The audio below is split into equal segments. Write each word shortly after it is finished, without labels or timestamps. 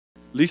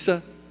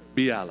Lisa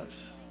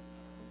Biales.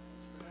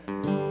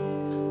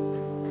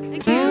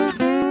 Thank you.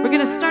 We're going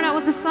to start out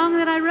with the song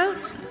that I wrote.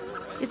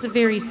 It's a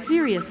very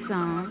serious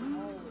song.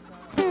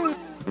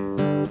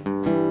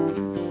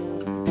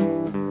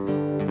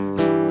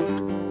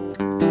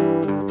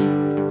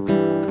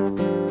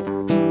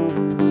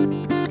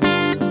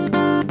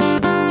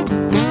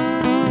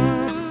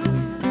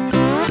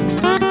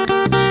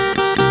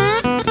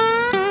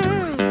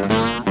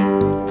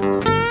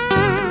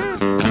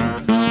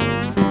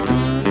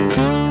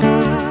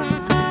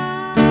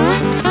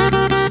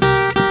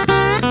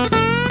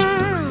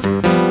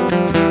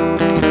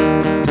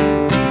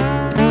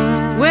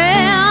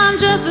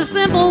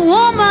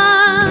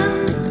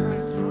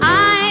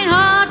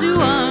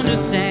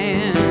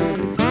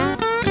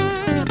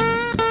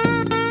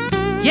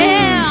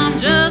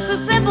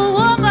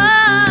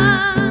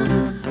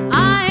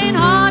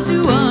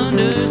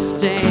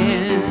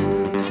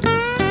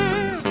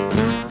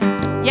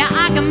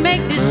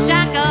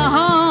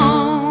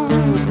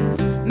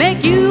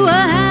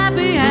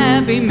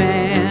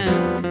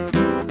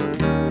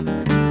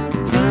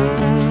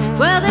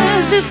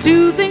 Just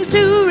two things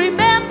to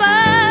remember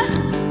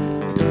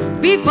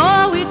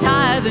before we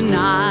tie the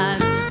knot.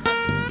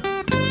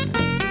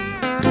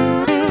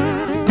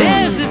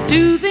 There's just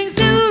two things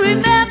to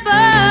remember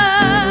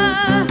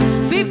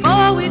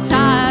before we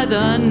tie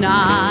the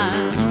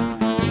knot.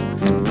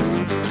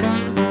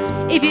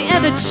 If you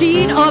ever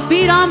cheat or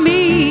beat on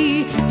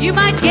me, you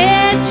might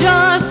get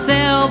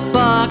yourself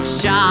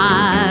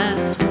buckshot.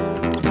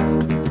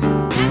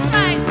 That's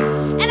right.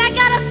 And I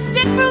got a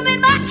stick broom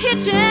in my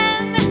kitchen.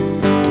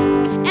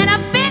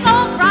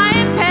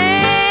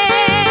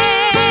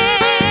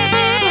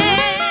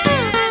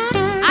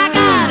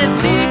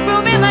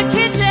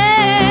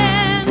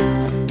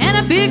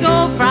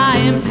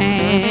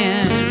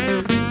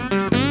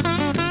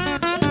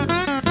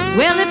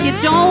 Well, if you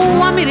don't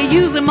want me to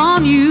use them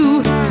on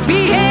you,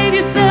 behave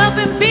yourself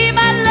and be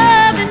my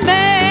loving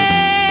man.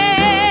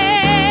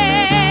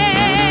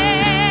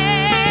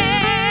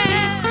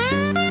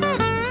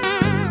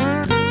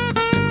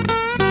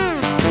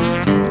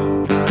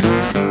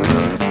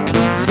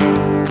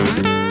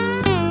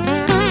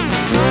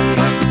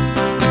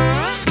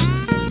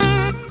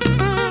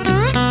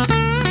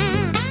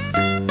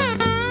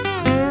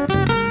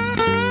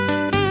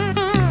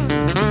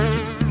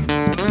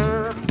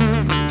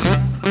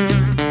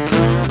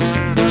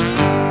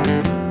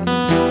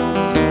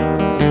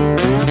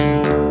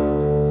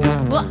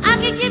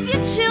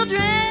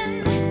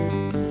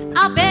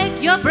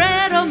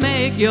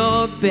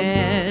 Your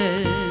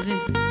bed.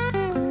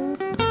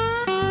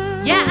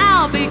 Yeah,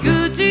 I'll be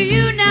good to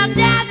you now,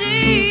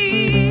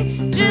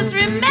 Daddy. Just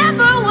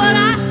remember what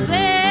I said.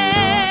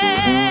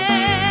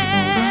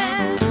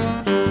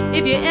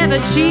 If you ever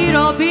cheat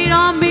or beat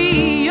on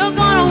me, you're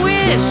gonna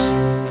wish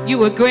you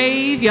were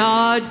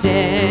graveyard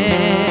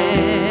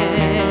dead.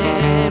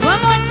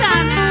 One more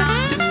time now.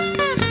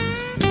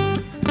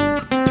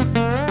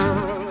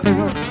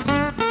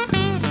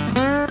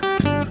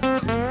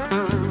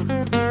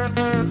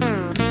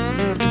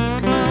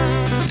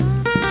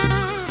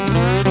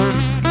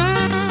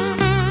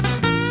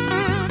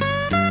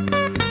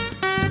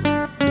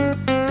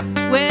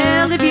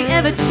 If you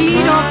ever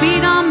cheat or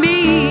beat on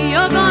me,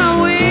 you're gonna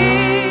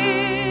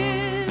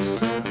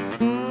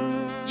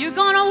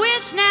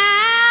wish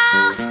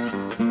now.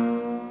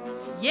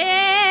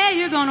 Yeah,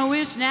 you're gonna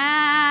wish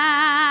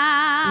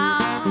now.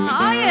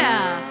 Oh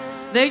yeah,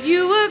 that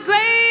you were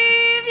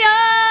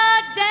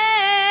graveyard dead.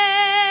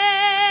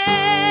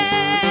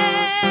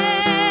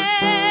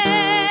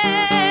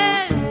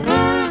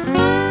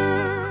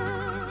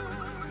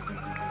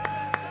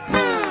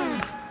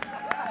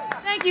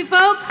 Thank you,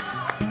 folks.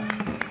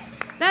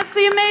 That's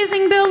the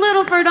amazing Bill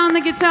Littleford on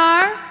the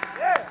guitar,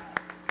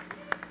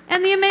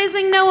 and the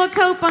amazing Noah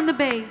Cope on the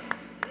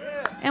bass.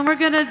 And we're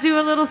gonna do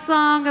a little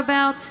song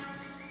about,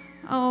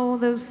 oh,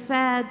 those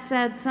sad,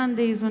 sad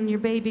Sundays when your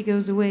baby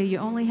goes away. You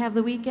only have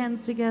the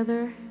weekends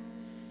together,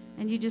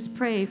 and you just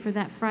pray for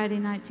that Friday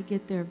night to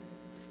get there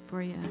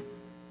for you.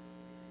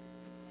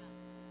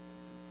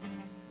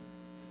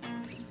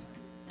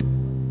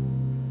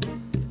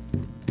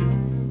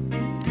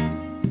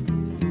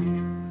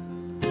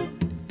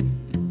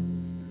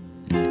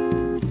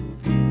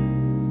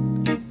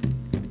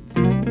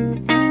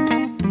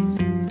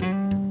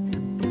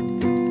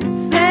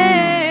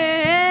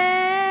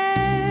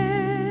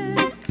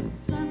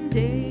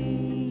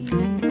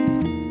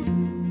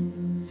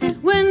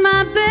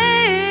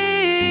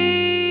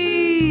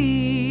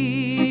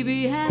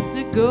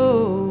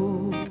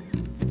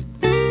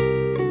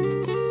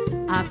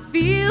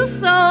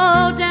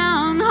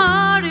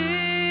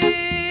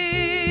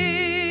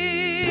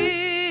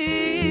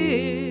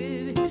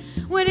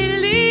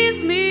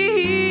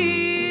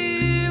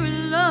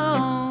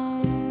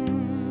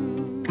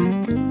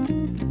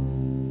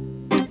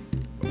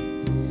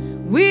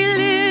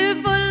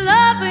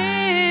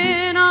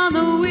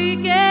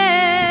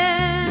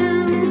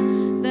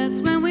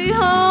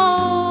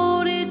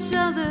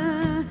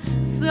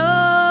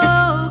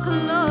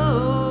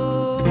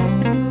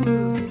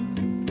 close.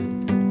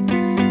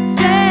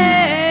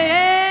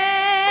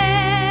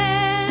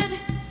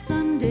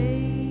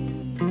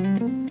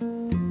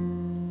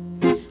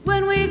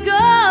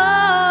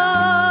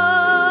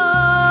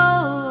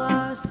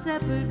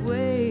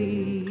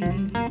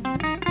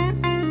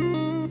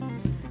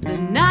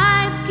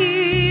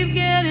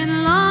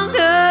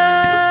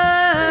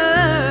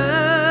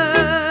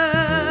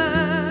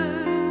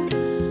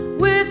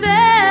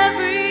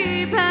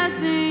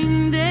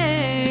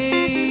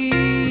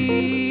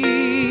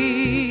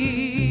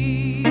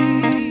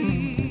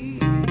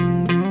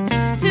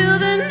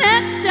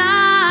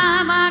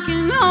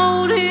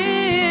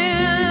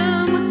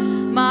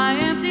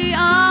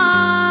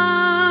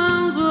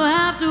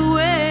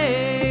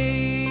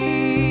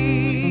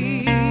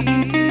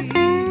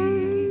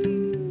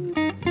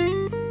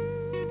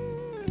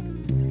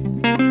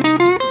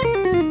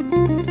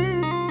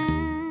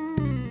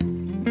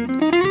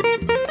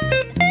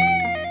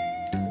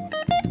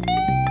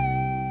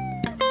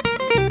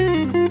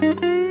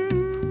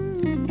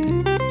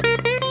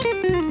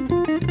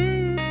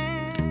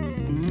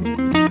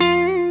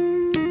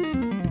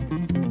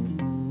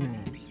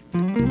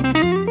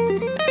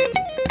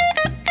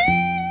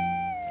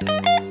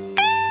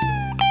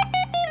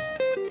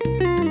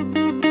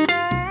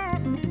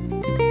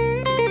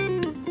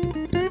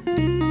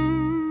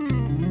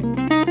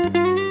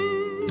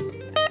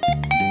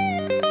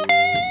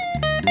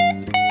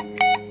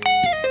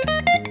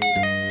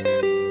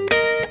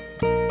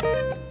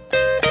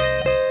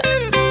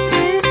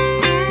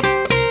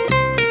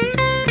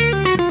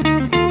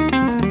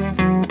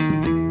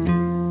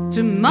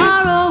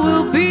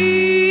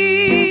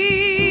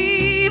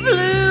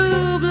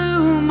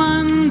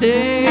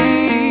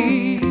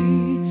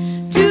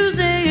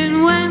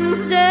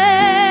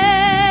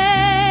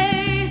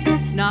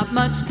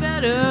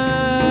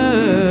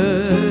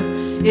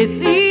 It's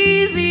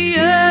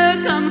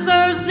easier come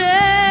Thursday,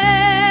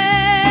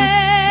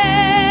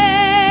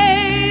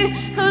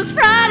 'cause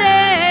Friday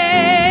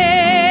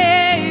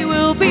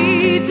we'll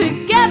be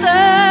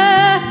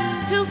together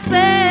till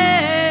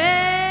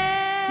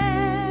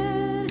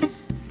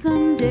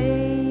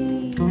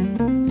Sunday.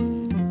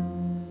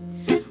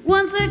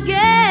 Once again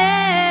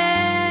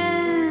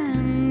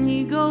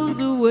he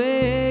goes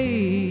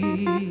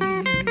away,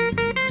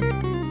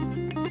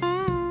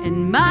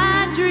 and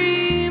my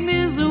dream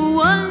is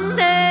one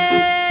day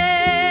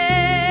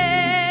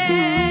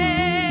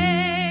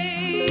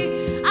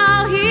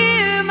I'll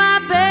hear my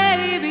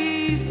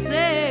baby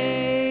say,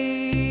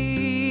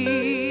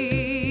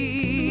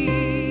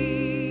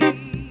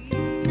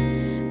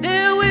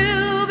 there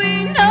will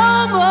be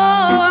no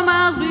more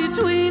miles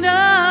between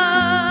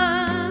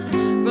us.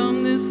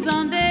 From this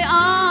Sunday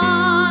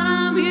on,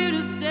 I'm here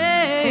to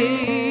stay.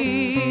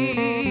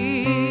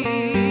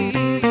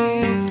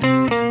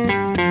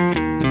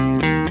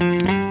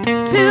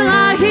 Till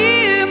I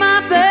hear my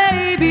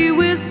baby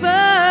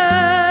whisper,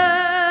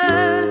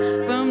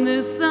 from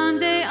this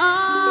Sunday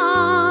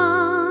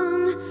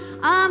on,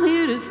 I'm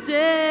here to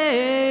stay.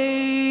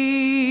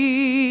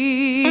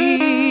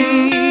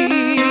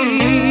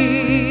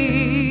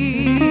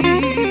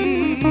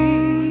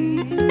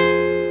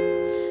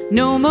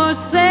 No more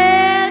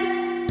sad,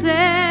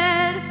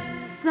 sad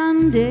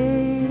Sunday.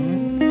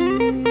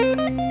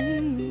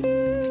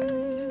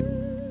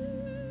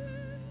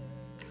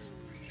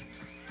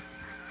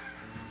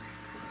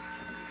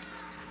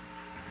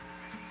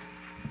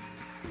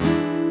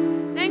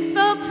 Thanks,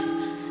 folks.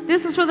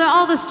 This is for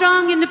all the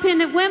strong,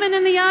 independent women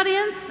in the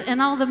audience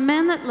and all the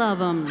men that love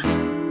them.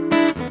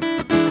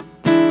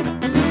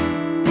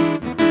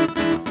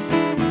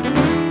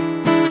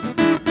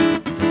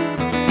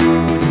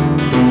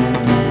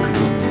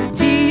 T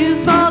is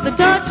for the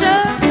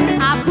torture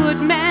I put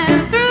men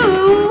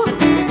through.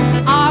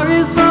 R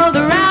is for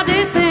the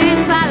rowdy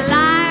things I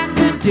like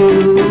to do.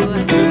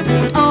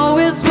 O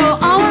is for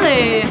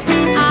only,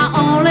 I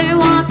only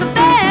want the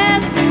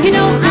best. You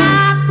know, I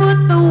put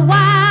the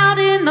wild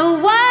in the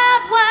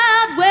wild,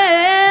 wild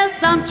west.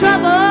 I'm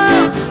trouble,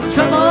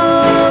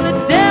 trouble, the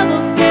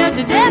devil's scared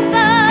to death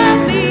of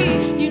me.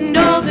 You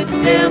know the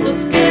devil's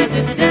scared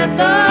to death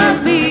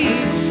of me.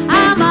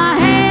 I'm a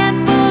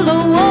handful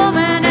of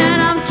woman and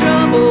I'm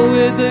trouble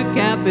with a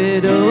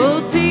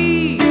capital T.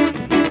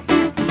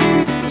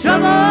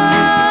 Trouble,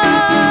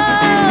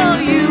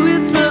 U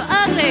is for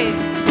ugly,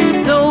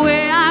 the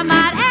way I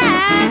might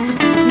act.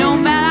 No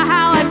matter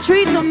how I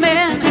treat the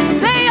men,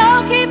 they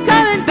all keep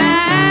coming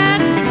back.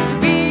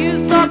 B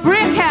is for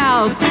brick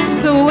house,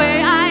 the way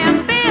I am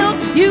built.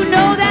 You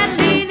know that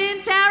leaning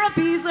tower of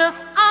Pisa,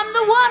 I'm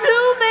the one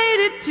who made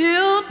it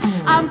tilt.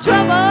 I'm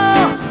trouble,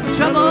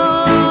 trouble,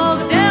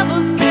 the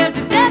devil's scared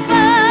to death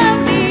of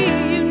me.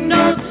 You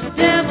know the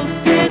devil's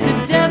scared to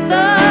death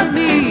of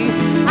me.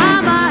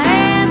 I'm a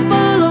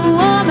handful of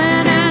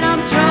woman and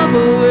I'm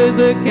trouble with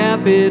a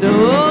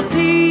capital T.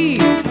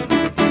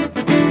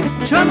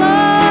 Trouble.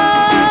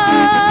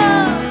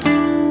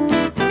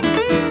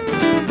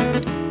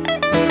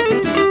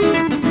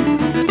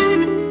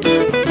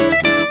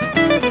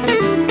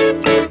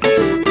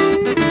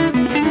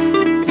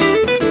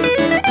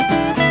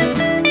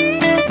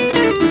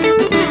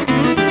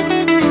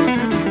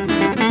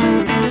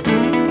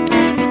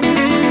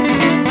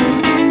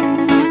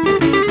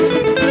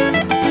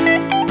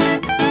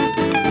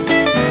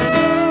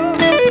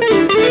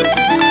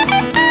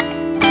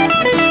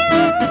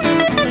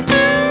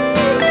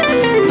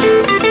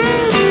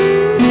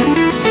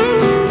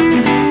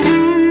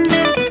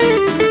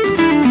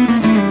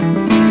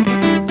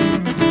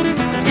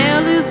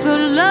 L is for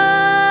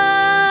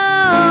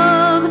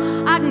love,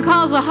 I can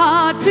cause a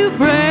heart to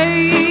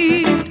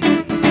break.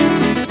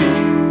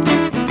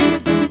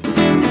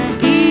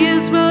 E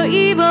is for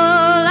evil,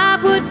 I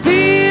put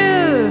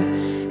fear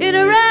in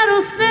a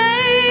rattlesnake.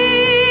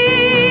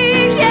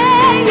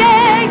 Yeah,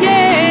 yeah,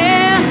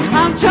 yeah,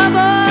 I'm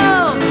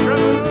trouble,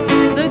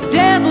 the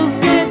devil's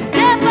scared to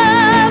death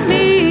of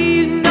me.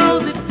 You know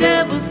the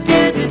devil's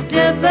scared to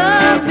death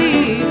of me.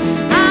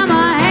 I'm a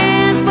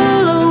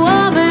handful of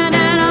woman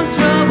and I'm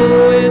trouble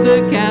with a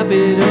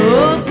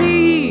capital T.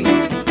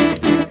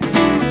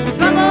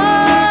 Trouble,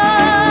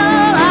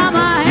 I'm a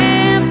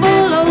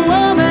handful of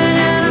woman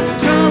and I'm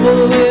trouble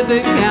with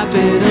a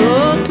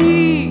capital T.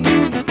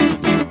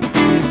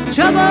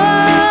 Trouble,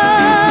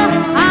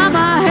 I'm a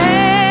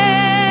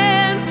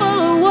handful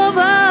of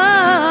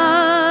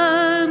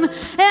woman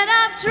and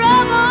I'm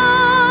trouble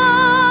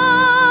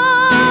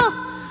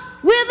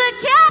with a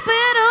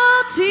capital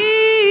T.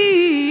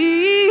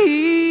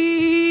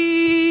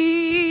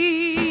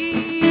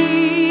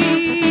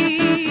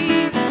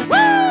 Woo!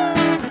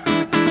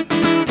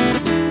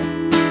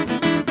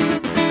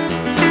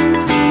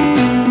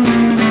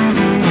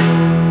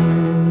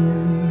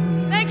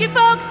 Thank you,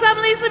 folks. I'm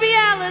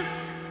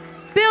Biales,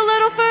 Bill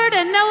Littleford,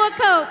 and Noah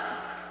Cope.